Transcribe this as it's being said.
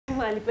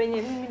mahali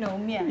penye mimi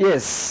naumia.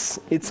 Yes,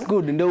 it's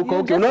good. Ndio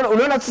ukauke.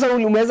 Unaona sasa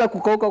umeweza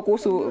kukauka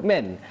kuhusu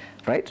men,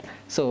 right?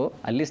 So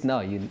at least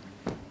now you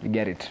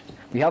get it.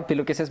 We have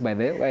pillowcases by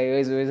the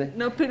way.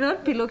 No,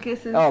 not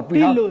pillowcases. Oh, we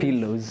have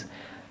pillows.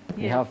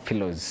 We have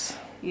pillows.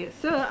 Yes.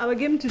 So our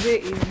game today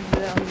is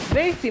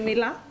very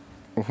similar.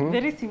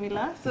 Very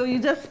similar. So you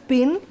just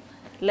spin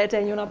letter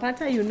and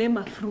you name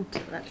a fruit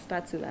that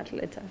starts with that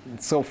letter.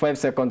 So 5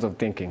 seconds of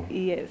thinking.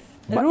 Yes.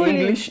 But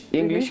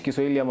English,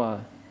 Kiswahili ama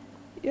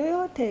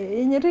yoyote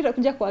yenye tu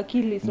itakuja kwa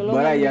akili so long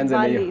as it's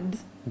valid.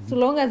 So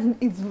long as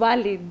it's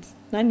valid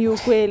na ni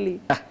ukweli.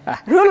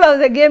 Rule of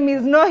the game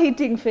is no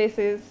hitting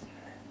faces.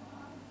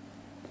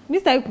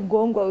 Mimi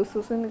kugongwa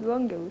uso, so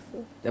nigonge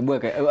uso.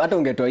 Hata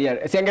ungetoa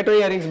earrings. Si angetoa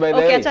earrings by the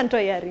way. Okay, acha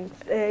nitoa earrings.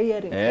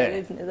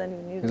 Earrings zinaweza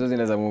niumiza. Hizo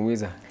zinaweza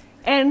muumiza.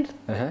 And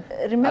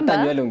remember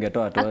hata nywele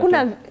ungetoa tu.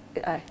 Hakuna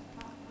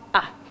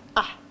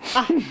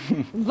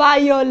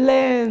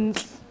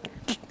violence.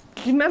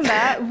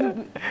 Remember,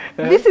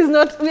 this is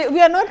not,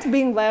 we are not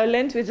being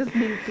violent, we're just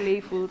being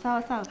playful.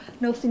 Sawa.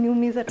 Na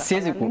usiniumiza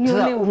tafadhali.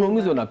 Sasa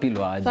unaumizwa na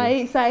pilo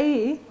aje?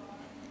 Sahi,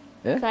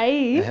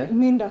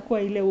 mimi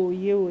ndakuwa ile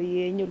oye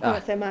yenye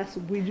unasema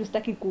asubuhi juu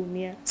sitaki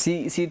kuumia.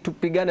 Si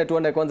tupigane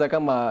tuone kwanza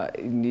kama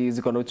ni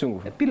ziko na uchungu.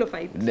 Pillow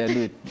fight. Do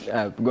it.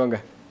 Gonga.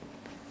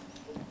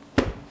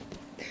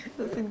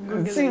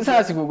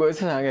 Sasa sikugonga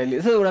sasa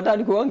angalia. Sasa unataka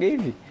nikuonge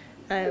hivi?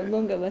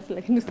 Gonga basi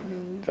lakini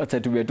usiniumize. Acha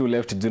tumie tu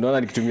left.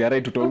 Unaona nikitumia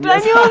right utaumia.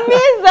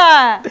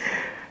 Utaniumiza.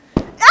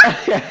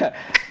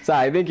 So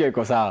I think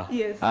you're sawa.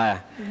 Yes.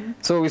 Haya.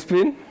 So we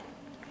spin.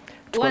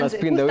 Tukona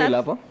spin the wheel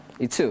hapa.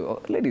 It's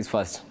you. Ladies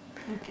first.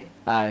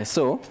 Okay.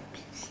 So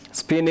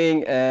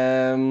spinning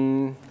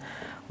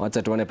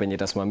wacha tuone penye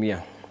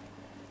itasimamia.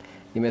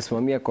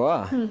 Imesimamia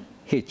kwa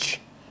H.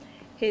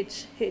 1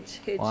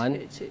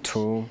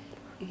 2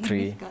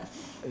 3.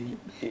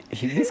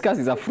 Hibiscus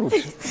is a fruit.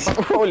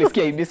 Holy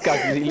skia hibiscus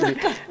really.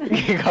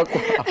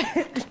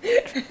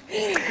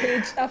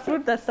 A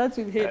fruit that starts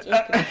with H.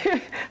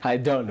 Okay. I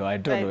don't know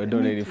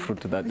any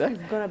fruit that. This is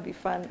gonna be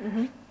fun.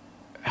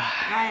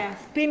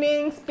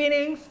 Spinning.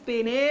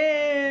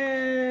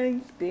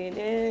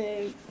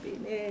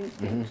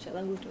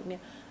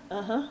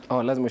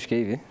 Oh, lazima ushike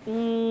hivi.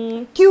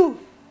 Q.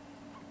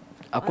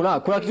 Kuna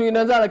kitu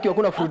inaanza na Q,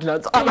 hakuna fruit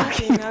inaanza.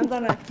 Inaanza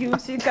na Q,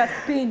 shika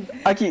spin.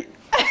 Aki,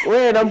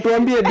 wewe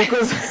namtuambie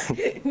because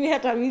mimi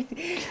hata mimi.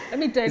 Let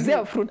me tell you. Is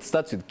there a fruit that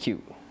starts with Q?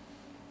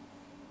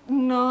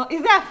 No,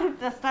 is there a fruit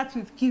that starts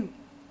with Q?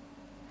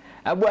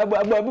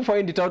 Abu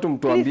find it out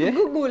mtuambie. Please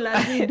Google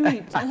as we do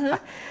it.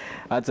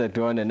 Acha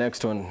tuone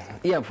next one.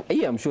 Yeah,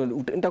 I'm sure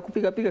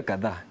nitakupiga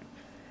kadhaa.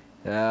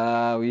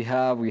 We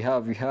have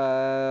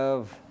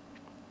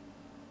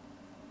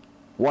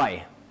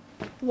Y.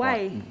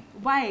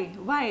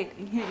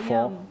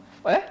 Yum.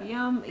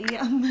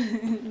 Yum.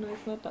 No,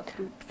 it's not a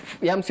fruit.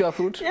 Yum si a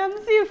fruit? Yum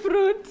si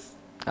fruit.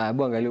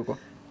 Abu angalia huko.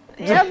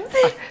 Yum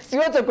si.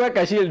 Siwache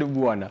kuweka shield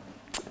bwana.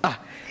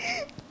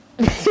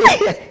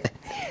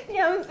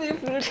 Yum si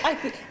fruit.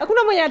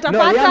 Hakuna mwenye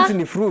atapata. No, yum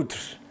ni fruit.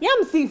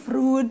 Yum si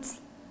fruit.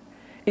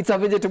 It's a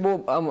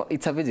vegetable.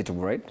 It's a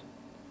vegetable, right?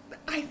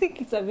 I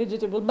think it's a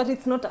vegetable, but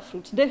it's not a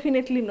fruit.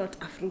 Definitely not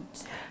a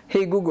fruit.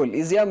 Hey Google,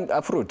 is yam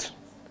a fruit?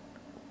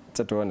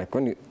 Acha tuone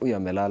kwani huyu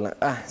amelala.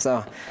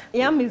 Sawa.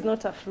 Yam is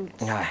not a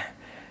fruit.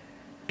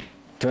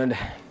 Twende.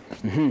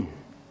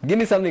 Give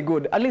me something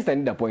good. At least I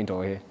need a point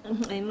over here.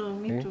 I know,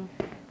 me too.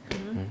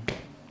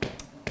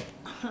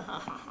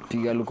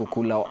 Piga luko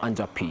kula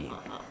anja P.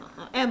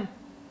 M.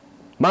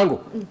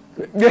 Mango.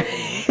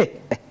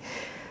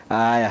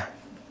 Aya.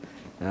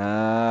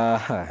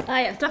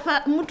 Aya,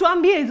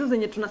 mtuambie hizo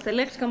zenye tuna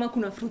select kama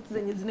kuna fruits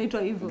zenye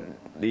zinaitwa hivyo.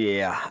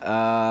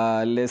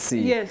 Yeah. Let's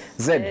see. Yes.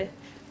 Z.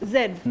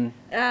 Z.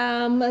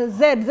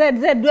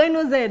 Z. Do I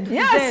know Z?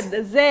 Yes.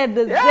 Z.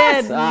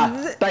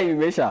 Time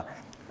imesha.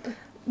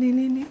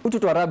 Nini?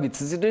 Utoto wa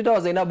rabbits. Zitaitwa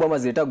Zainabu ama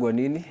zitaitwa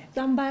nini?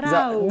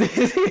 Zambarau.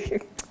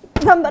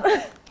 Zambarau.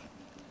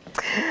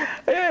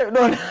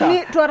 No.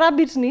 Ni to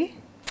rabbit ni?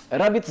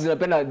 Rabbits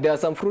zinapenda, there are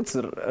some fruits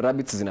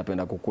rabbits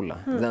zinapenda kukula.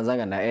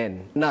 Zinaanzanga na N.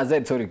 Na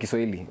Z, sorry,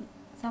 Kiswahili.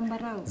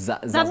 Zambarau.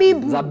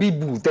 Zabibu.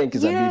 Zabibu, thank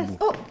you, yes.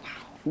 Zabibu. Oh.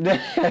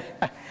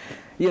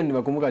 Hiyo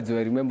nimekumbuka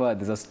I remember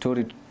there's a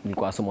story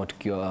nilikuwa nasoma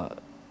tukiwa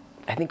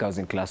I think I was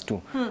in class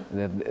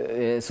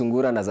 2.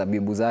 Sungura na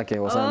zabibu zake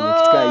wasema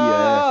kitika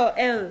hiyo.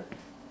 L.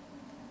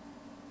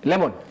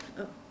 Lemon.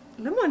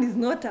 Lemon is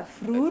not a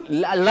fruit.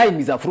 Lime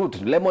is a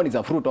fruit. Lemon is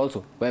a fruit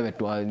also. Wewe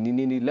tu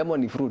nini lemon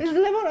ni fruit. Is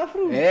lemon a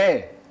fruit?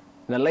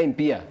 Na lime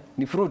pia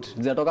ni fruit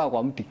zinatoka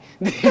kwa mti.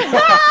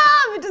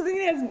 Vitu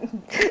zingine.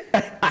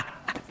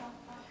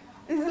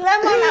 Is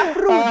lemon a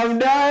fruit? I'm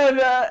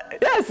done.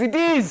 Yes, it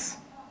is.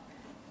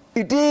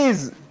 It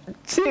is.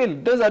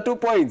 Chill. Those are 2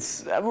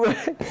 points.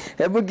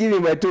 Hebu give me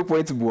my 2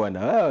 points bwana.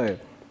 Wewe.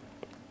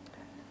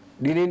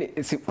 Nini?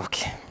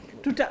 Okay.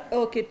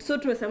 Okay, so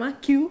tumesema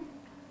Q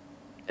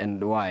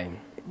and Y.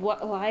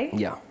 Y?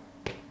 Yeah.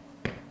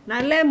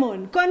 Na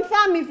lemon.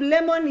 Confirm if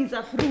lemon is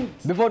a fruit.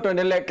 Before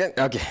tuendelee,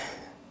 okay.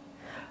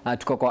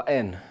 Tuko kwa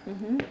N.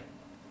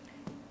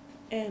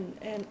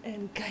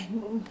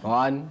 Kaimum.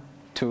 1,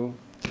 2,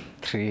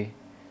 3,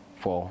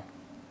 4,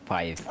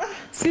 5,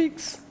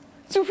 6.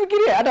 Si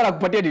ufikirie hata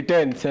nakupatia ni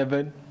 10,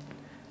 7,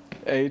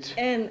 8.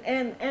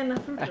 N. A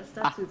fruit that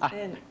starts with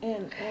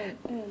N.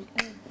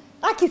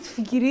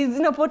 Akisifikiri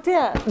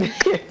zinapotea.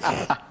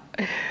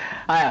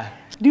 Aya.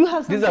 Do you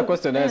have something? This is a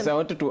question I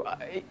wanted to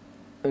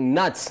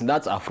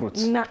nuts are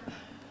fruits.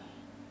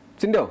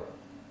 Sindio?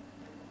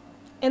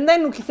 And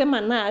then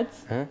ukisema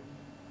nuts,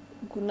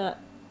 kuna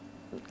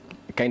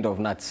kind of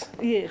nuts.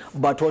 Yes.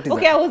 But what is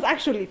okay, I was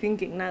actually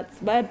thinking nuts,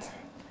 but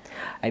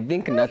I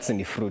think nuts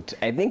is fruit.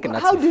 I think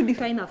nuts. How do you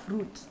define a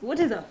fruit? What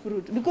is a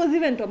fruit? Because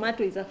even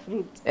tomato is a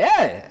fruit.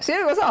 Yeah, see,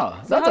 that's so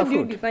a fruit. How do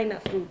you define a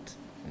fruit?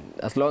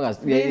 As long as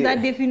there is a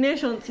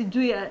definition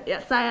sijui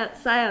ya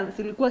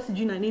science ilikuwa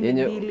sijui na nini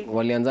mbili.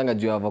 Walianzanga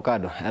juu ya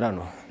avocado. I don't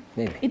know.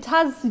 Maybe. It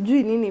has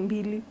sijui nini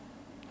mbili.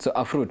 So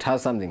a fruit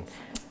has something.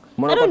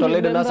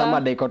 Monocotyledonous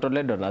ama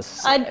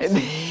dicotyledonous.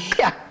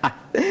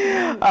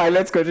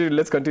 Let's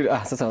continue.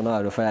 Sasa unaona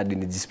unafanya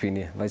dini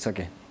jispinia. But it's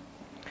okay.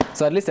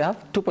 So at least I have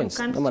 2 points.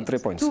 Number 3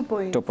 points. 2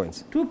 points. 2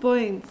 points. 2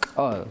 points.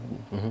 Oh.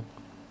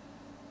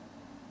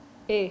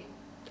 A.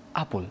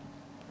 Apple.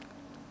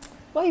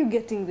 Why are you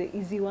getting the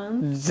easy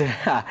ones?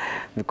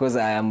 Because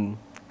I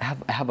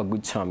have a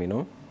good charm, you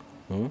know.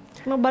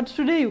 No, but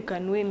today you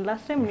can win.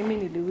 Last time mimi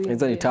niliwin.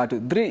 It's only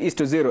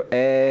 3-0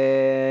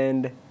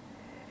 and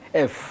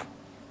F.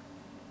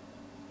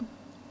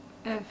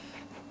 F.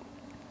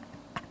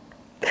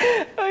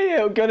 Oh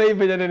yeah, ukiona hii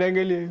penye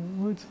naniangalia.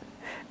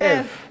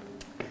 F.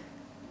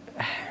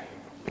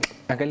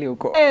 Angalia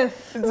huko.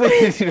 F.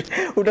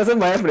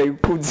 Utasema F na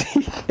ikuji.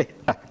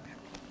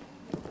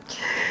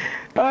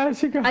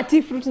 Shika.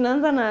 Ati fruit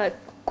inaanza na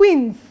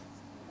queens.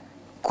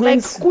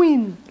 Queens. Like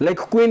queen.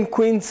 Like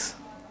queens.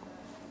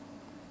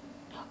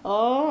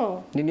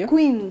 Oh. Nini?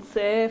 Queens.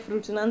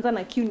 Fruit inaanza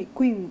na Q ni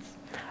queens.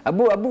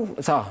 Abu,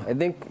 sawa. I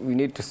think we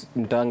need to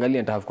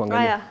nitaangalia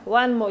kuangalia. Aya,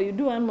 one more. You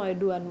do one more, I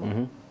do one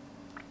more.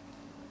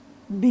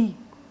 B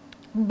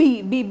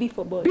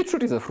for boy.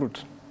 Beetroot is a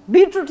fruit.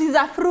 Beetroot is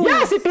a fruit.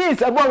 Yes, it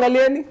is. Abu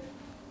angalieni.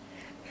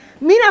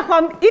 Mina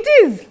kwam, it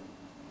is.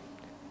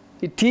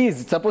 It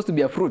is. It's supposed to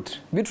be a fruit.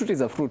 Beetroot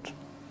is a fruit.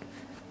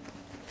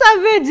 It's a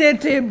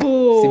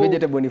vegetable. Si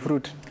vegetable ni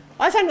fruit.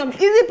 Acha ngam,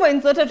 easy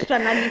points zote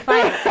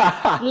tutanalify.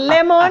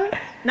 Lemon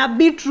na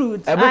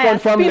beetroot. Abu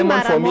confirm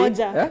lemon for me.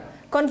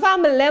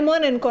 Confirm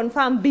lemon and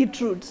confirm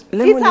beetroot.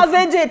 Lemon it's a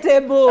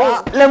vegetable.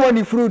 Lemon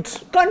is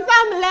fruit.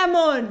 Confirm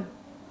lemon.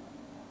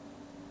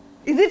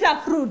 Is it a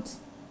fruit?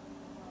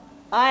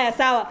 Aya,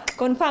 sawa.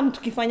 Confirm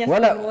tukifanya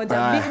siku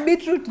moja.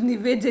 Beetroot ni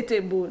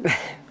vegetable.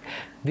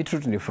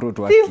 Beetroot ni fruit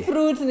waki. Si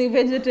fruit ni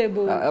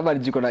vegetable. Aba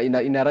jiko na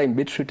ina rhyme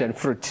beetroot and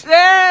fruit.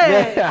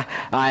 Yeah.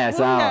 Aya,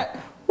 sawa.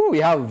 We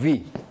have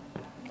V.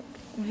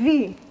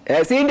 V.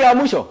 Si ndio ya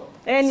mwisho?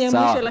 Ni ya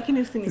mwisho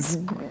lakini usini.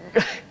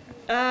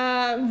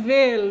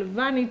 Veil,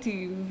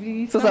 vanity,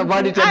 V. Sasa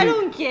vanity. I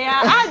don't care.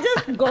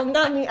 Just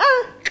gonga me.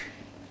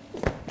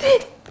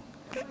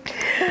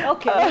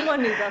 Okay,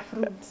 lemon is a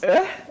fruit.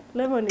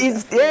 Lemon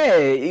is a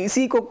fruit.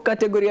 Si iko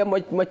category ya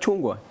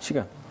machungwa.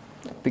 Shika.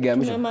 Piga ya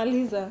mwisho.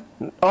 Tumemaliza.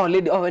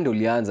 Lady, wewe ndio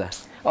ulianza.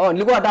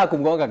 Nilikuwa nataka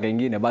kumgonga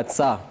kingine but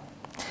sawa.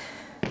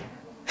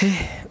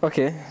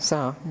 Okay,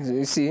 sawa.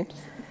 You see?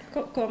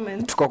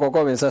 Comment. Tuko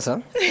comment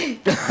sasa.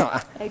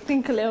 I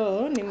think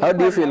leo ni How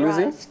do you feel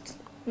losing?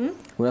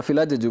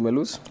 Unafilaje juu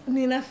umelose?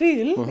 Nina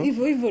feel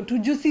hivyo tu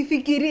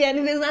jusifikiria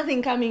and there's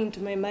nothing coming into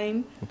my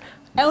mind.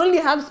 I only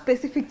have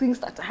specific things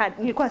that I had.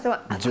 Nilikuwa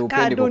sema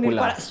avocado,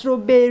 nilikuwa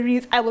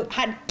strawberries,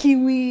 had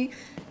kiwi,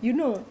 you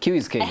know. Kiwi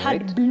is Kenya, I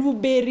had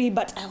blueberry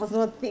but I was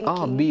not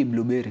thinking.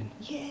 Blueberry.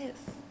 Yes.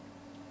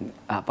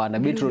 Hapana,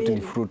 beetroot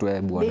ni fruit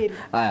wewe bwana.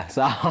 Haya,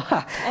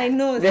 sawa. I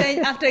know.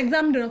 After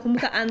exam ndo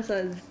nakumbuka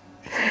answers.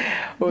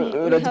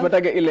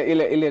 Unajipataga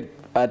ile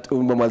at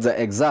umemaliza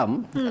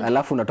exam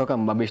alafu unatoka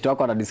mabeshte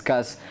wako ana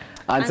discuss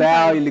answer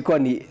yao ilikuwa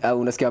ni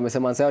unasikia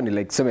wamesema answer yao ni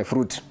like tuseme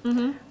fruit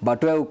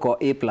but wewe uko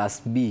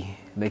A+B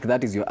like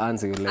that is your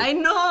answer, you're like I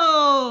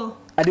know.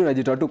 hadi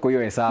unajitoa tu kwa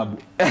hiyo hesabu.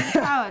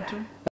 Sawa tu.